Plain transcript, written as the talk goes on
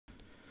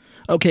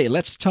Okay,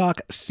 let's talk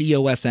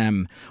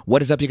COSM.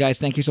 What is up, you guys?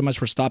 Thank you so much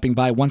for stopping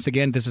by. Once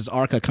again, this is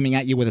ARCa coming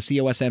at you with a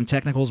COSM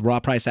technicals, raw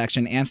price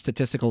action, and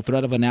statistical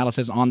thread of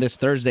analysis on this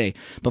Thursday.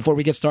 Before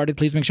we get started,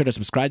 please make sure to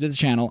subscribe to the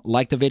channel,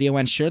 like the video,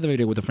 and share the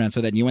video with a friend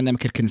so that you and them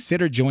could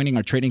consider joining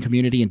our trading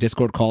community in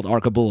Discord called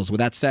ARCa Bulls. With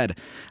that said,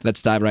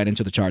 let's dive right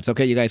into the charts.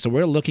 Okay, you guys, so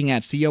we're looking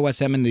at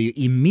COSM in the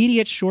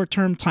immediate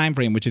short-term time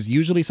frame, which is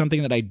usually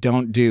something that I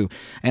don't do.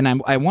 And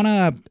I want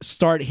to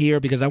start here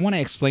because I want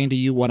to explain to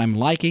you what I'm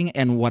liking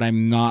and what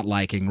I'm not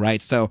liking,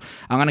 right? So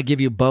I'm going to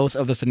give you both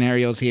of the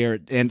scenarios here,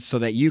 and so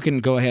that you can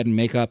go ahead and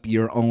make up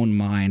your own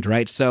mind,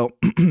 right? So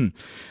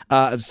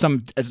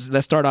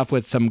let's start off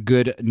with some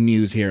good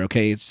news here,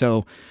 okay?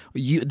 So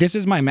this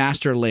is my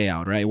master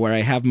layout, right, where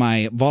I have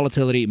my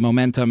volatility,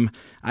 momentum.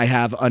 I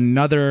have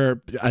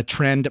a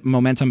trend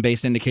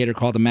momentum-based indicator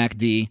called the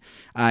MACD.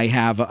 I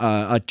have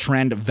a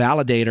trend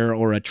validator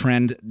or a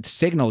trend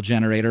signal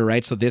generator,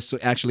 right? So this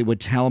actually would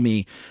tell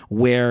me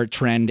where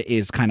trend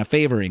is kind of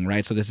favoring,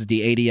 right? So this is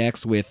the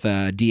ADX with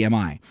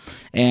DMI.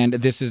 And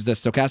this is the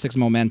stochastic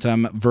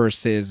momentum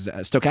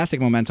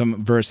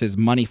versus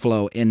money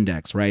flow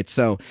index, right?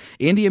 So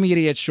in the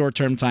immediate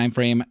short-term time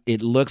frame,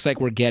 it looks like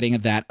we're getting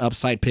that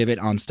upside pivot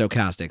on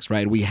stochastics,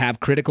 right? We have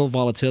critical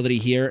volatility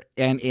here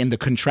and in the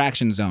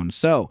contraction zone.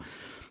 So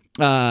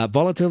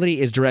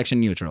volatility is direction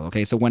neutral.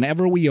 Okay, so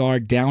whenever we are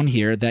down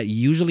here, that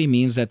usually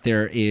means that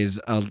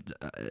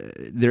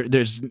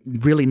there's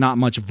really not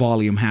much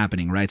volume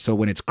happening, right? So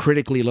when it's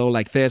critically low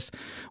like this,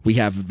 we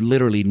have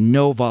literally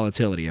no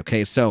volatility.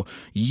 Okay, so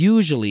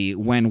usually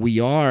when we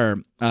are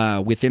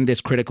within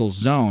this critical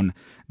zone,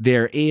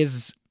 there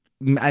is,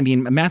 I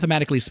mean,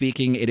 mathematically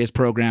speaking, it is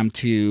programmed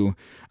to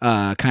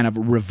kind of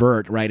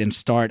revert, right, and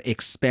start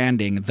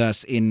expanding,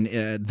 thus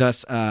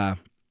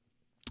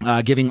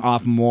giving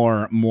off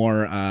more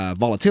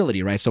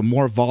volatility, right? So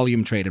more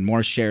volume traded,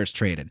 more shares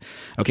traded.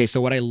 Okay, so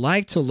what I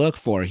like to look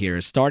for here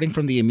is starting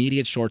from the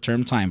immediate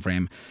short-term time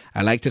frame,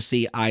 I like to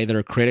see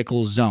either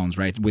critical zones,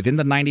 right? Within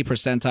the 90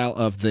 percentile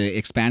of the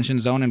expansion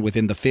zone and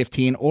within the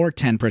 15 or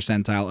 10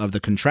 percentile of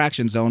the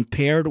contraction zone,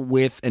 paired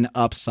with an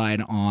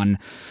upside on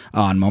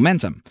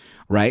momentum,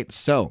 right?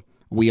 So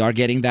we are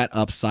getting that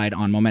upside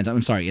on momentum.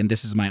 I'm sorry, and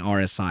this is my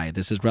RSI.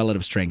 This is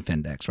relative strength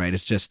index, right?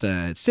 It's just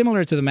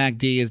similar to the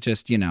MACD. It's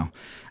just, you know,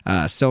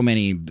 so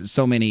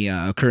many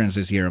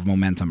occurrences here of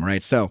momentum,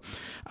 right? So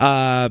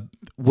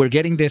we're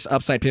getting this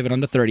upside pivot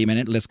on the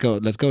 30-minute. Let's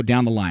go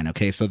down the line.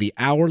 Okay, so the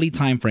hourly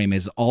time frame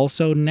is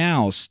also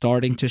now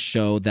starting to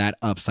show that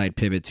upside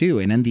pivot too,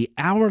 and in the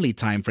hourly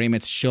time frame,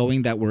 it's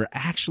showing that we're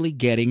actually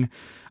getting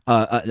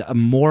a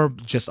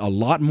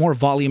lot more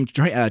volume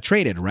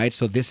traded, right?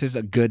 So this is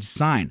a good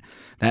sign.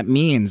 That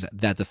means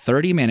that the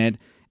 30-minute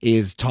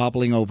is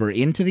toppling over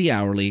into the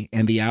hourly,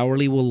 and the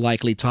hourly will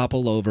likely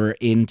topple over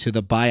into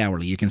the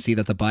bi-hourly. You can see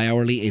that the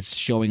bi-hourly is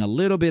showing a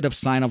little bit of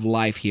sign of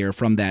life here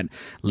from that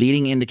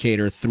leading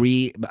indicator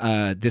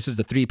this is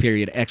the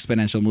 3-period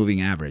exponential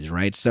moving average,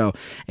 right? So,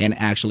 and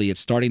actually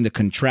it's starting to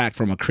contract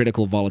from a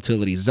critical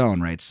volatility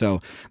zone, right? So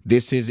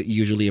this is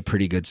usually a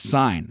pretty good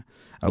sign.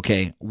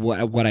 Okay,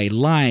 what I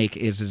like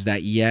is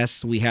that,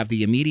 yes, we have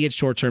the immediate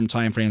short-term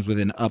time frames with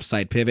an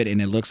upside pivot, and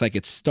it looks like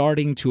it's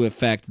starting to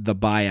affect the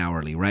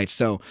bi-hourly, right?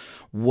 So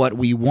what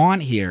we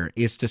want here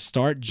is to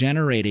start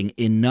generating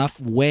enough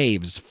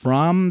waves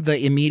from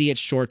the immediate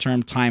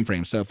short-term time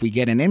frame. So if we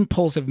get an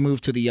impulsive move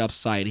to the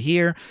upside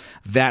here,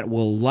 that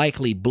will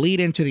likely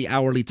bleed into the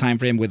hourly time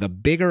frame with a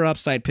bigger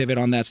upside pivot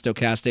on that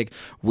stochastic,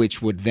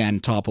 which would then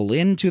topple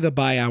into the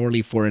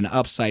bi-hourly for an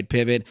upside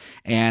pivot,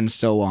 and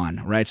so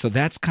on, right? So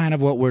that's kind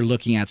of what we're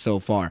looking at so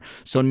far.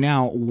 So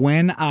now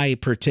when I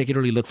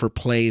particularly look for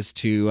plays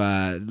to,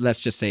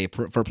 let's just say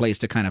for plays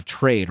to kind of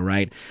trade,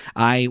 right?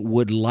 I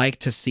would like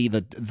to see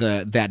that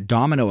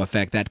domino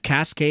effect, that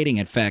cascading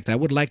effect. I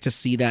would like to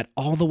see that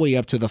all the way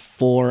up to the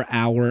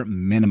 4-hour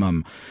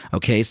minimum.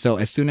 Okay, so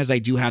as soon as I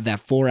do have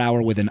that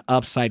 4-hour with an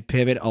upside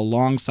pivot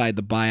alongside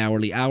the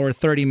bi-hourly hour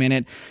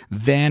 30-minute,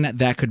 then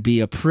that could be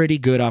a pretty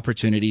good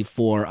opportunity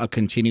for a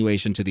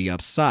continuation to the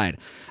upside.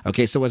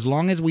 Okay, so as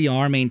long as we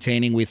are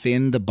maintaining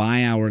within the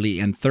bi-hourly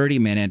and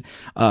 30-minute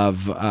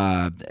of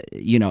a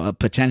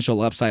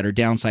potential upside or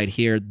downside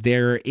here,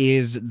 there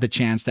is the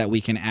chance that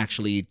we can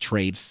actually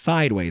trade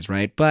sideways,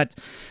 right? But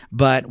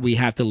we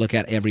have to look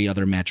at every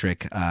other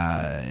metric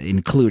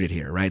included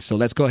here, right? So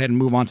let's go ahead and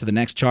move on to the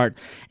next chart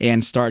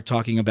and start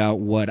talking about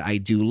what I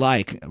do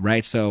like,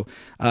 right? So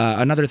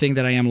another thing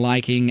that I am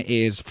liking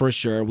is, for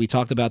sure, we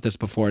talked about this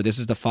before, this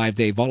is the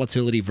 5-day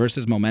volatility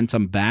versus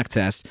momentum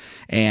backtest,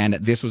 and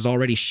this was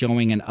already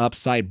showing an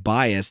upside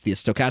bias. The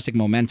stochastic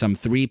momentum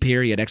momentum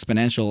 3-period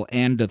exponential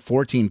and the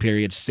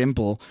 14-period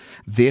simple,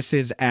 this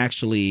is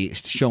actually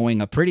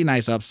showing a pretty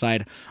nice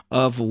upside,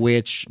 of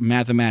which,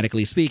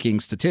 mathematically speaking,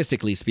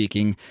 statistically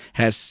speaking,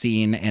 has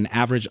seen an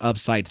average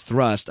upside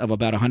thrust of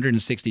about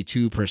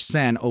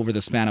 162% over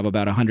the span of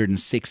about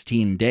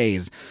 116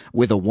 days,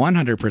 with a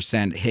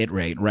 100% hit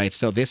rate, right?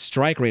 So this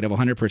strike rate of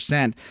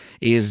 100%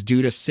 is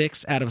due to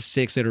 6 out of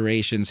 6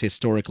 iterations,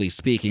 historically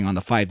speaking, on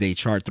the 5-day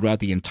chart throughout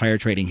the entire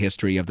trading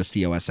history of the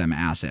COSM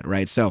asset,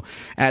 right? So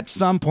at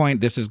some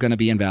point, this is going to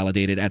be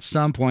invalidated. At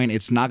some point,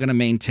 it's not going to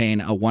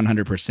maintain a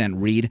 100%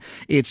 read.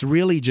 It's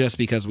really just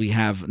because we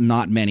have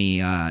not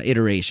many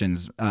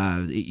iterations,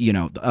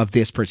 of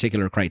this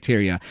particular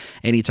criteria.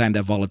 Anytime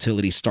that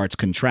volatility starts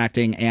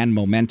contracting and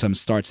momentum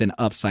starts an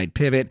upside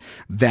pivot,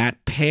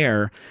 that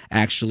pair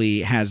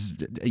actually has,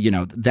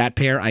 that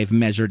pair, I've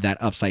measured that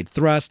upside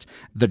thrust,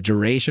 the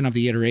duration of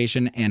the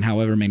iteration, and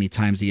however many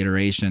times the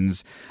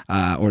iterations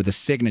or the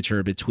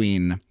signature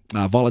between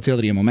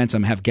volatility and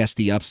momentum have guessed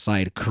the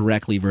upside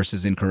correctly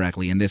versus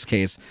incorrectly. In this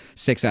case,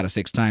 6 out of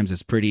 6 times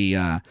is pretty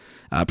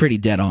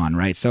dead on,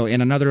 right? So,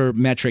 and another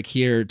metric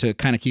here to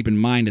kind of keep in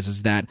mind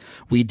is that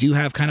we do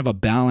have kind of a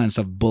balance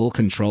of bull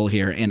control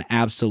here and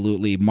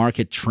absolutely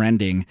market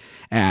trending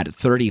at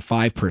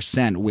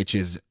 35%, which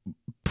is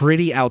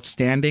pretty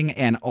outstanding,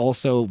 and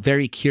also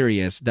very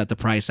curious that the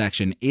price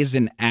action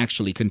isn't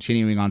actually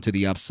continuing onto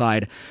the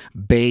upside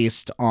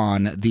based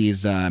on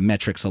these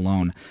metrics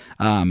alone.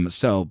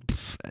 So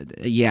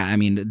yeah, I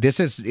mean,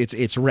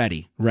 it's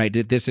ready, right?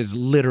 This is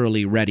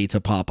literally ready to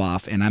pop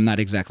off, and I'm not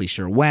exactly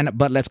sure when,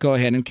 but let's go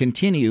ahead and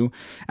continue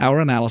our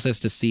analysis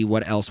to see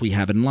what else we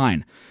have in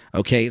line.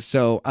 Okay,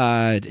 so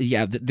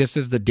this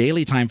is the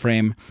daily time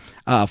frame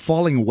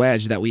falling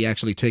wedge that we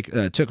actually took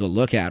a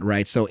look at,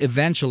 right? So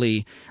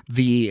eventually,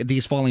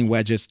 these falling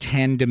wedges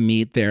tend to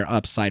meet their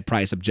upside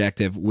price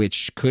objective,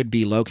 which could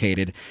be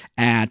located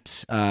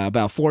at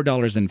about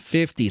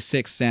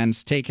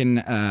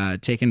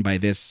 $4.56, taken by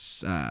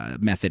this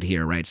method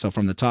here, right? So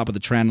from the top of the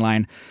trend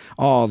line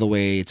all the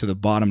way to the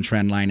bottom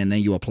trend line, and then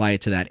you apply it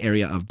to that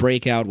area of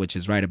breakout, which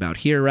is right about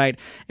here, right?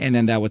 And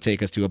then that would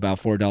take us to about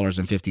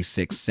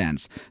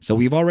 $4.56. So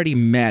we've already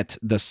met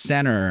the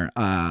center,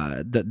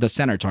 the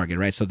center target,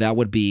 right? So that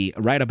would be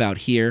right about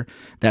here.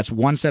 That's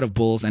one set of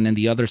bulls, and then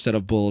the other set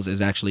of bulls is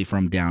actually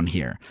from down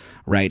here,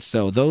 right?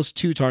 So those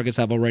two targets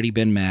have already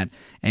been met,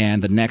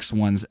 and the next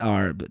one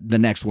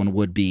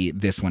would be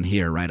this one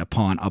here, right?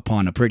 Upon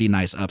a pretty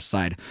nice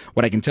upside.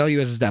 What I can tell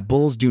you is that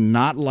bulls do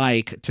not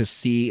like to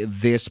see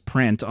this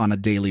print on a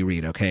daily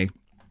read, okay?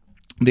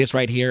 This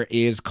right here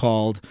is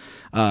called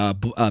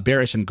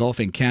bearish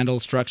engulfing candle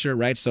structure,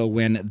 right? So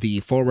when the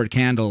forward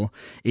candle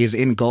is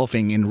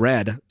engulfing in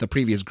red the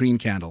previous green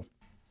candle.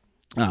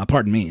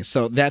 Pardon me.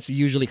 So that's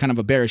usually kind of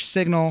a bearish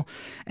signal,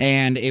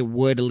 and it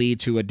would lead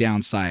to a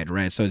downside,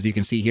 right? So as you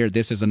can see here,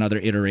 this is another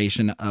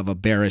iteration of a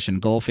bearish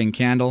engulfing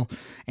candle,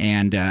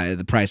 and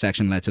the price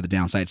action led to the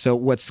downside. So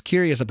what's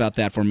curious about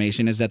that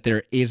formation is that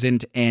there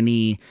isn't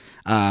any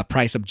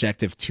price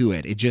objective to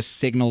it. It just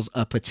signals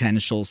a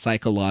potential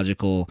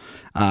psychological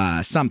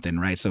something,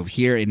 right? So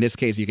here, in this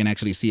case, you can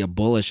actually see a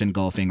bullish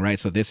engulfing, right?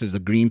 So this is the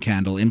green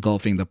candle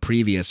engulfing the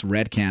previous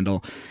red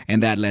candle,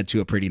 and that led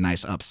to a pretty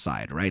nice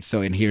upside, right?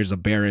 So, and here's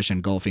a bearish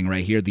engulfing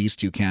right here, these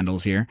two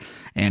candles here,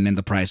 and then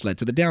the price led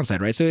to the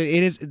downside, right? So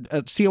it is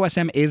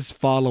COSM is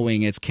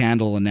following its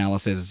candle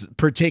analysis,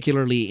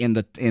 particularly in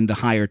the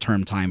higher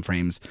term time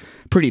frames,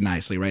 pretty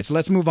nicely, right? So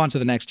let's move on to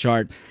the next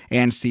chart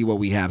and see what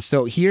we have.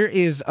 So here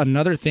is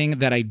another thing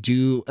that I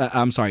do.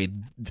 I'm sorry,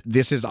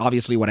 this is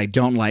obviously what I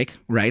don't like,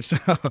 right? So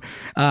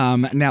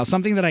now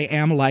something that I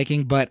am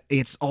liking, but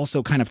it's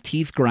also kind of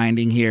teeth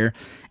grinding here,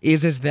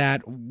 is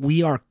that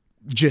we are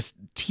just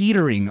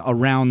teetering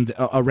around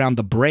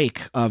the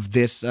break of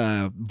this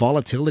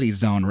volatility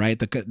zone, right?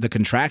 The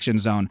contraction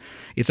zone.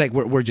 It's like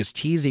we're just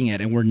teasing it,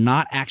 and we're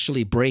not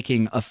actually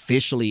breaking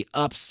officially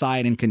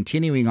upside and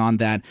continuing on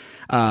that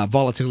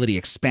volatility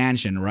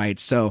expansion, right?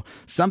 So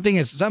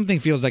something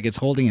feels like it's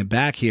holding it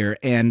back here,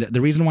 and the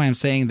reason why I'm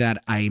saying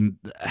that I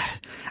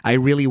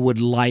really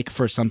would like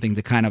for something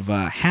to kind of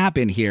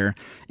happen here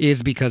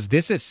is because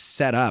this is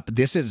set up.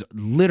 This is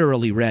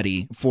literally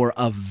ready for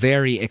a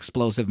very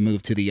explosive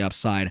move to the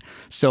upside.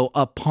 So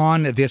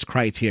upon this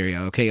criteria,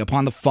 okay,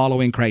 upon the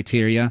following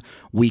criteria,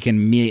 we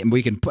can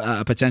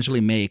potentially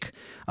make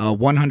a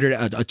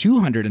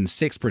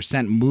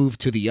 206% move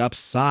to the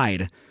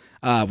upside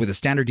with a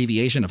standard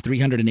deviation of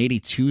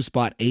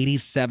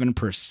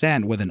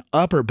 382.87%, with an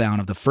upper bound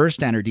of the first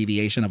standard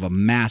deviation of a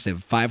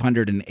massive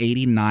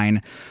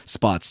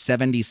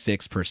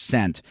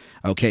 589.76%.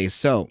 Okay,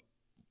 so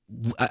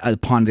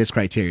upon this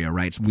criteria,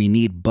 right, we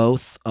need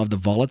both of the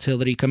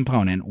volatility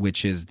component,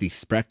 which is the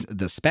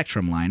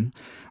spectrum line,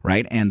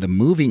 right, and the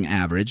moving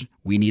average.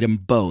 We need them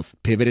both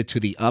pivoted to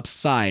the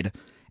upside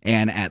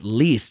and at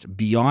least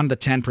beyond the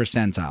 10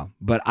 percentile.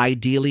 But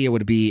ideally, it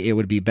would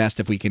be best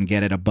if we can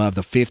get it above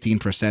the 15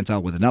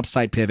 percentile with an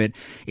upside pivot,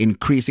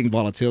 increasing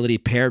volatility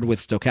paired with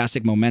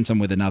stochastic momentum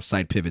with an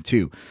upside pivot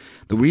too.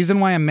 The reason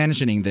why I'm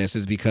mentioning this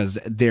is because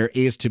there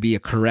is to be a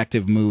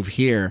corrective move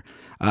here,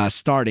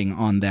 starting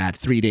on that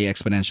 3-day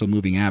exponential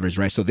moving average,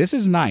 right? So this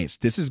is nice.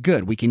 This is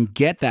good. We can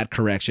get that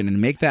correction and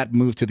make that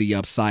move to the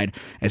upside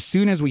as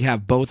soon as we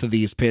have both of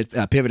these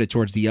pivoted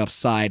towards the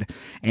upside,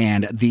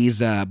 and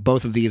these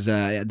both of these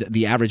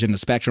the average and the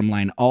spectrum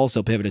line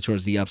also pivoted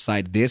towards the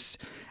upside. This,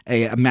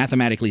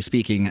 mathematically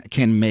speaking,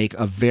 can make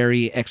a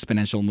very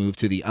exponential move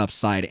to the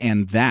upside,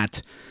 and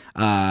that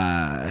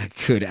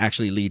could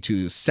actually lead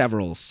to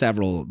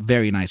several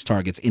very nice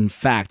targets. In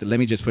fact,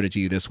 let me just put it to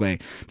you this way: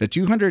 the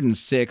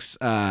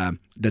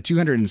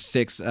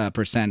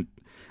 206%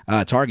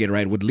 target,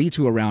 right, would lead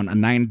to around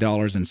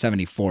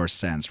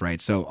 $9.74,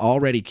 right? So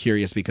already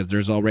curious, because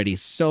there's already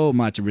so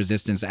much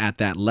resistance at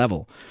that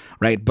level,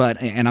 right? But,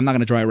 and I'm not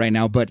going to draw it right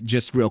now, but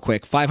just real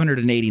quick,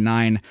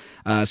 589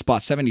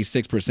 spot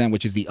 76%,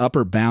 which is the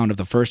upper bound of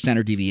the first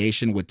standard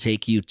deviation, would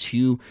take you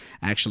to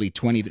actually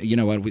 20. You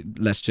know what?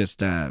 Let's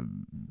just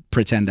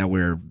pretend that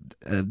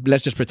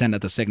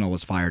the signal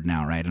was fired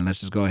now, right? And let's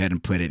just go ahead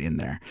and put it in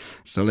there.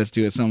 So let's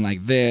do something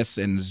like this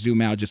and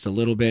zoom out just a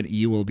little bit.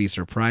 You will be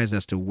surprised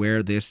as to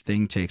where this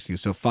thing takes you.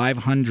 So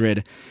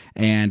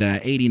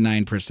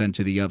 589%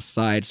 to the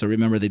upside. So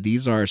remember that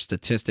these are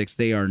statistics.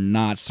 They are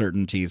not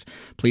certainties.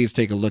 Please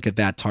take a look at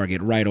that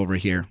target right over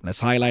here.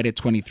 Let's highlight it,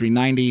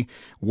 2390.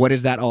 What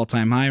is that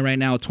all-time high right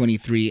now?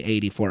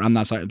 2384. I'm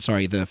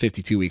sorry, the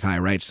 52-week high,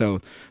 right?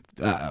 So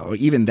or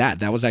even that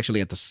was actually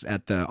at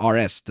the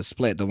RS, the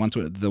split, the 1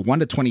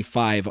 to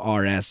 25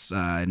 RS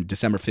in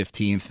December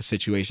 15th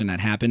situation that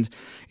happened.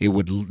 It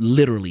would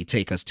literally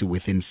take us to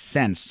within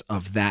cents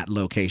of that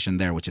location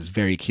there, which is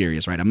very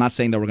curious, right? I'm not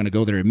saying that we're going to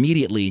go there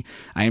immediately.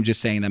 I am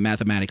just saying that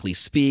mathematically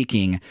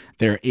speaking,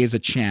 there is a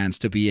chance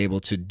to be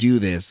able to do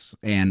this,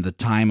 and the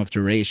time of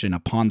duration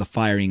upon the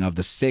firing of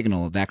the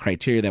signal, that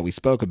criteria that we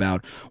spoke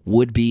about,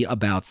 would be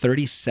about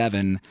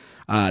 37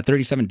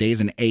 days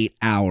and 8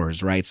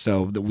 hours, right?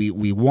 So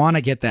we want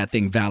to get that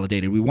thing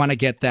validated. We want to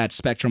get that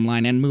spectrum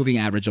line and moving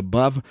average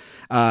above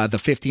the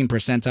 15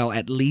 percentile,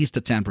 at least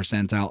the 10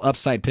 percentile,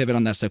 upside pivot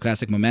on that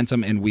stochastic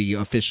momentum, and we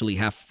officially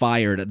have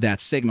fired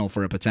that signal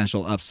for a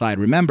potential upside.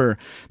 Remember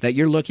that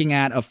you're looking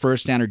at a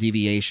first standard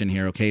deviation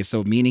here, okay?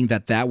 So meaning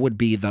that would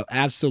be the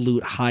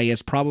absolute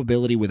highest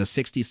probability with a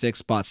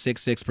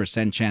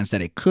 66.66% chance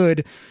that it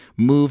could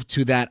move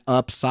to that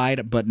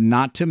upside, but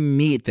not to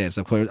meet this.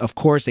 Of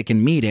course, it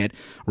can meet it,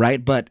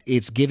 right? But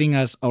it's giving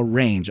us a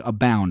range, a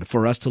bound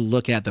for us to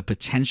look at the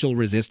potential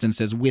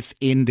resistances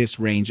within this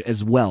range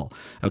as well.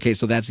 Okay,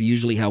 so that's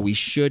usually how we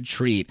should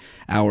treat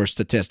our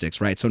statistics,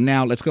 right? So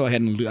now let's go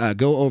ahead and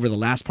go over the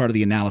last part of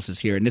the analysis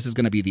here, and this is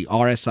going to be the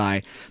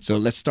RSI. So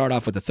let's start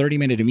off with the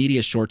 30-minute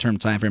immediate short-term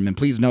time frame, and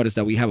please notice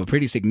that we have a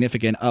pretty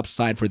significant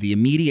upside for the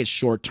immediate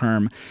short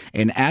term.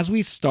 And as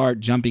we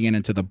start jumping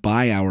into the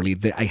bi-hourly,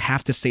 I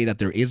have to say that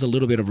there is a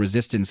little bit of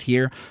resistance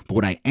here, but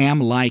what I am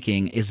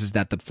liking is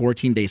that the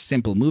 14-day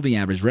simple moving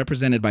average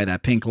represented by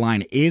that pink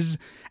line is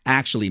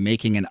actually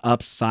making an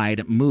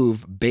upside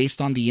move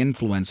based on the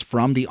influence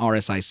from the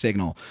RSI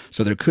signal.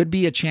 So there could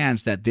be a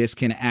chance that this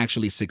can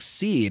actually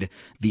succeed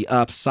the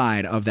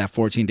upside of that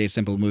 14-day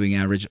simple moving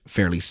average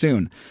fairly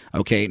soon.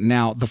 Okay,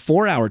 now the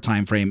 4-hour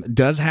time frame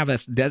does have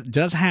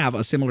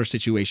a similar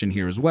situation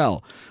here as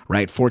well,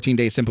 right?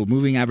 14-day simple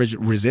moving average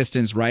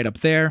resistance right up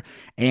there,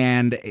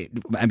 and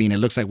it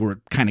looks like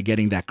we're kind of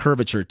getting that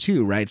curvature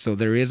too, right? So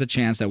there is a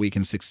chance that we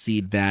can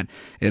succeed that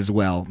as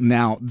well.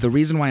 Now, the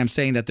reason why I'm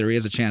saying that there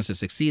is a chance to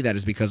succeed that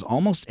is because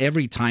almost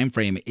every time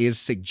frame is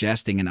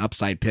suggesting an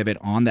upside pivot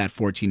on that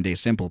 14-day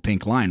simple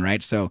pink line,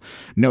 right? So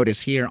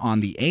notice here on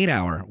the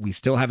 8-hour, we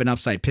still have an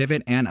upside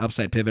pivot and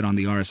upside pivot on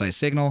the RSI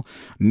signal.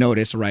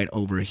 Notice right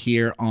over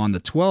here on the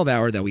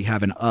 12-hour that we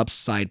have an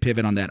upside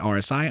pivot on that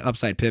RSI,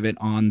 upside pivot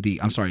on the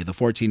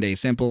 14-day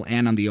simple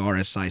and on the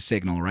RSI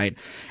signal, right?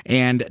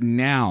 And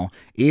now,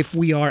 if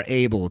we are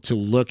able to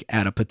look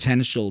at a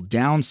potential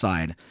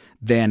downside,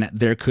 then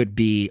there could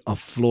be a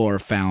floor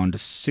found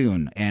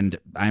soon. And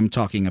I'm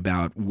talking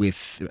about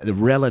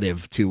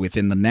relative to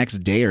within the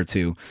next day or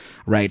two,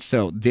 right?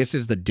 So this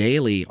is the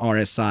daily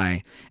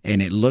RSI,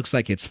 and it looks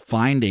like it's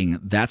finding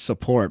that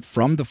support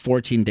from the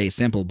 14-day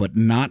simple. But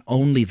not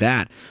only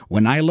that,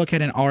 when I look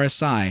at an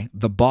RSI,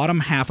 the bottom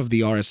half of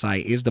the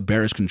RSI is the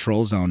bearish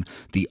control zone.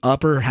 The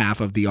upper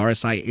half of the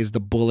RSI is the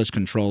bullish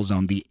control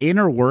zone. The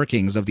inner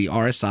workings of the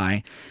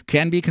RSI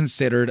can be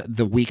considered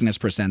the weakness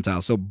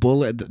percentile. So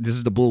this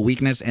is the bull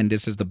weakness, and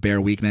this is the bear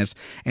weakness.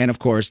 And of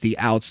course, the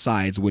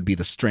outsides would be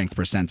the strength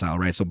percentile,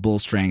 right? So bull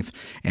strength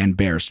and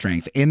bear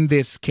strength. In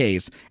this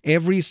case,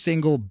 every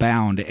single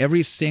bound,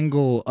 every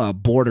single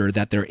border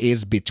that there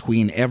is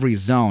between every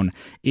zone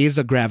is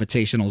a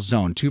gravitational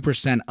zone,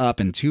 2% up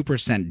and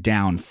 2%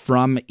 down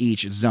from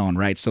each zone,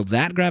 right? So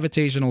that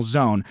gravitational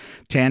zone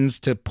tends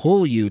to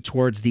pull you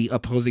towards the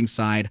opposing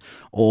side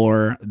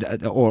or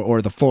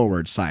the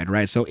forward side,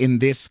 right? So in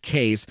this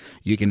case,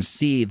 you can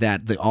see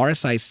that the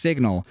RSI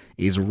signal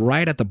is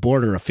right at the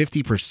border of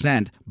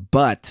 50%,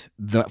 but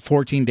the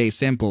 14-day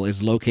simple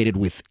is located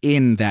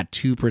within that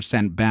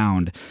 2%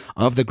 bound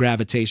of the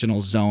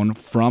gravitational zone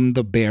from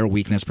the bear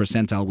weakness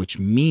percentile, which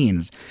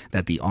means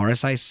that the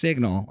RSI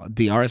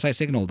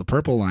signal, the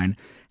purple line,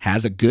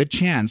 has a good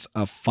chance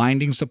of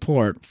finding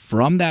support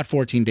from that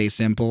 14-day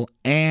simple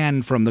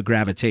and from the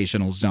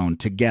gravitational zone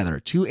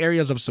together. Two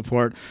areas of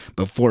support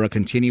before a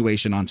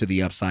continuation onto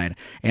the upside.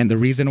 And the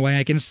reason why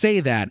I can say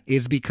that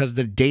is because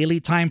the daily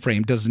time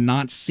frame does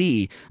not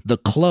see the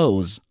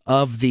close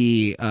of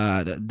the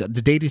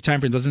daily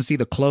time frame doesn't see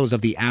the close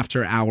of the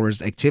after hours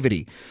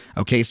activity.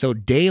 Okay, so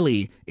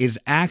daily is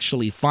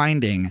actually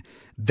finding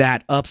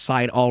that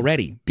upside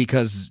already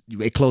because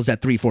it closed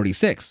at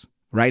 346.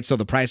 Right? So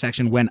the price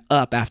action went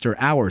up after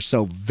hours.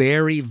 So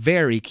very,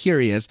 very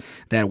curious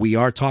that we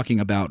are talking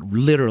about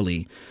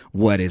literally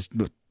what is...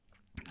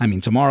 I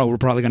mean, tomorrow we're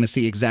probably going to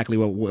see exactly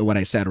what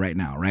I said right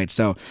now, right?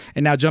 So,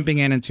 and now jumping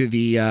into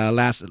the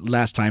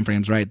last time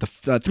frames, right? The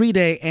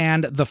 3-day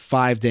and the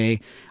 5-day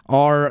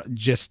are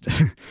just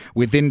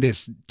within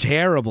this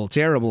terrible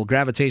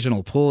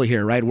gravitational pull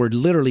here, right? We're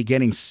literally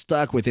getting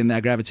stuck within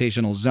that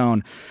gravitational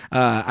zone.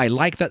 I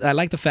like that. I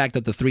like the fact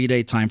that the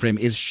 3-day time frame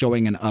is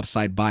showing an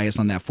upside bias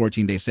on that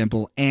 14-day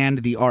simple, and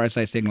the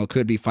RSI signal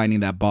could be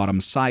finding that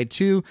bottom side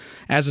too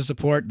as a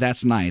support.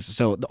 That's nice.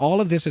 So all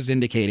of this is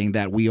indicating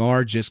that we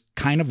are just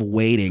kind of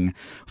waiting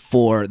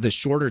for the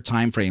shorter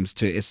time frames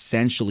to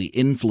essentially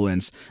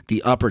influence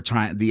the upper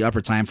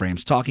time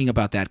frames, talking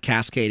about that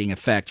cascading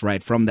effect,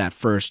 right, from that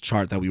first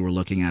chart that we were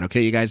looking at.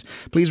 Okay, you guys,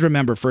 please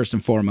remember first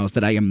and foremost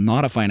that I am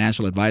not a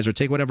financial advisor.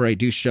 Take whatever I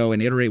do show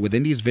and iterate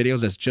within these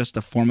videos as just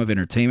a form of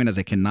entertainment, as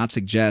I cannot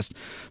suggest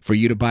for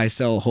you to buy,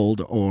 sell,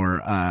 hold,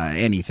 or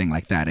anything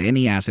like that,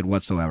 any asset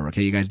whatsoever.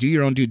 Okay, you guys, do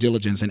your own due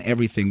diligence and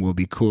everything will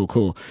be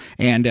cool.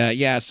 And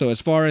yeah, so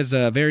as far as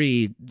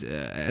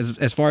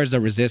as far as the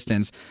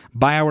resistance,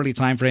 bi-hourly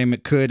time frame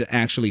could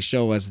actually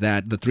show us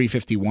that the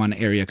 351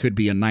 area could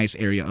be a nice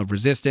area of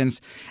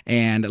resistance.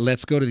 And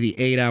let's go to the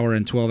 8-hour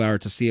and 12-hour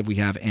to see if we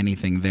have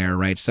anything there,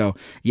 right? So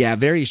yeah,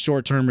 very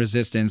short-term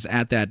resistance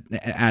at that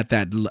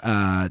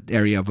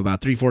area of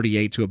about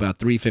 348 to about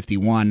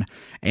 351.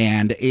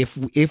 And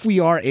if we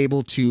are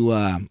able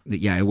to,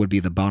 yeah, it would be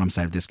the bottom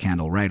side of this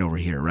candle right over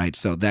here, right?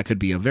 So that could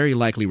be a very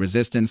likely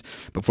resistance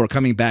before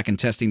coming back and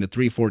testing the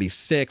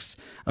 346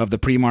 of the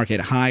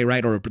pre-market high,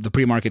 right, or the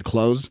pre-market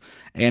close.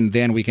 And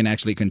then we can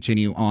actually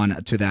continue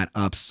on to that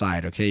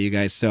upside. Okay, you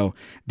guys. So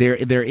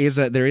there is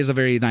a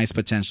very nice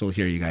potential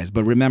here, you guys.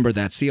 But remember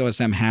that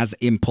COSM has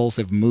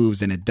impulsive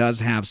moves, and it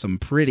does have some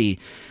pretty.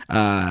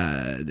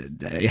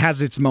 It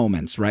has its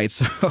moments, right?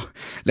 So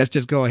let's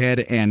just go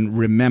ahead and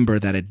remember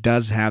that it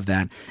does have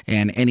that,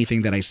 and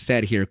anything that I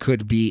said here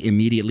could be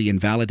immediately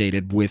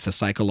invalidated with a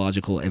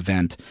psychological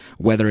event,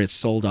 whether it's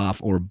sold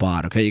off or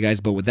bought. Okay, you guys.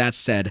 But with that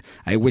said,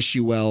 I wish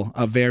you well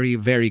a very,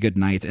 very good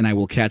night, and I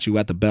will catch you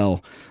at the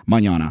bell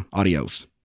mañana. Adios.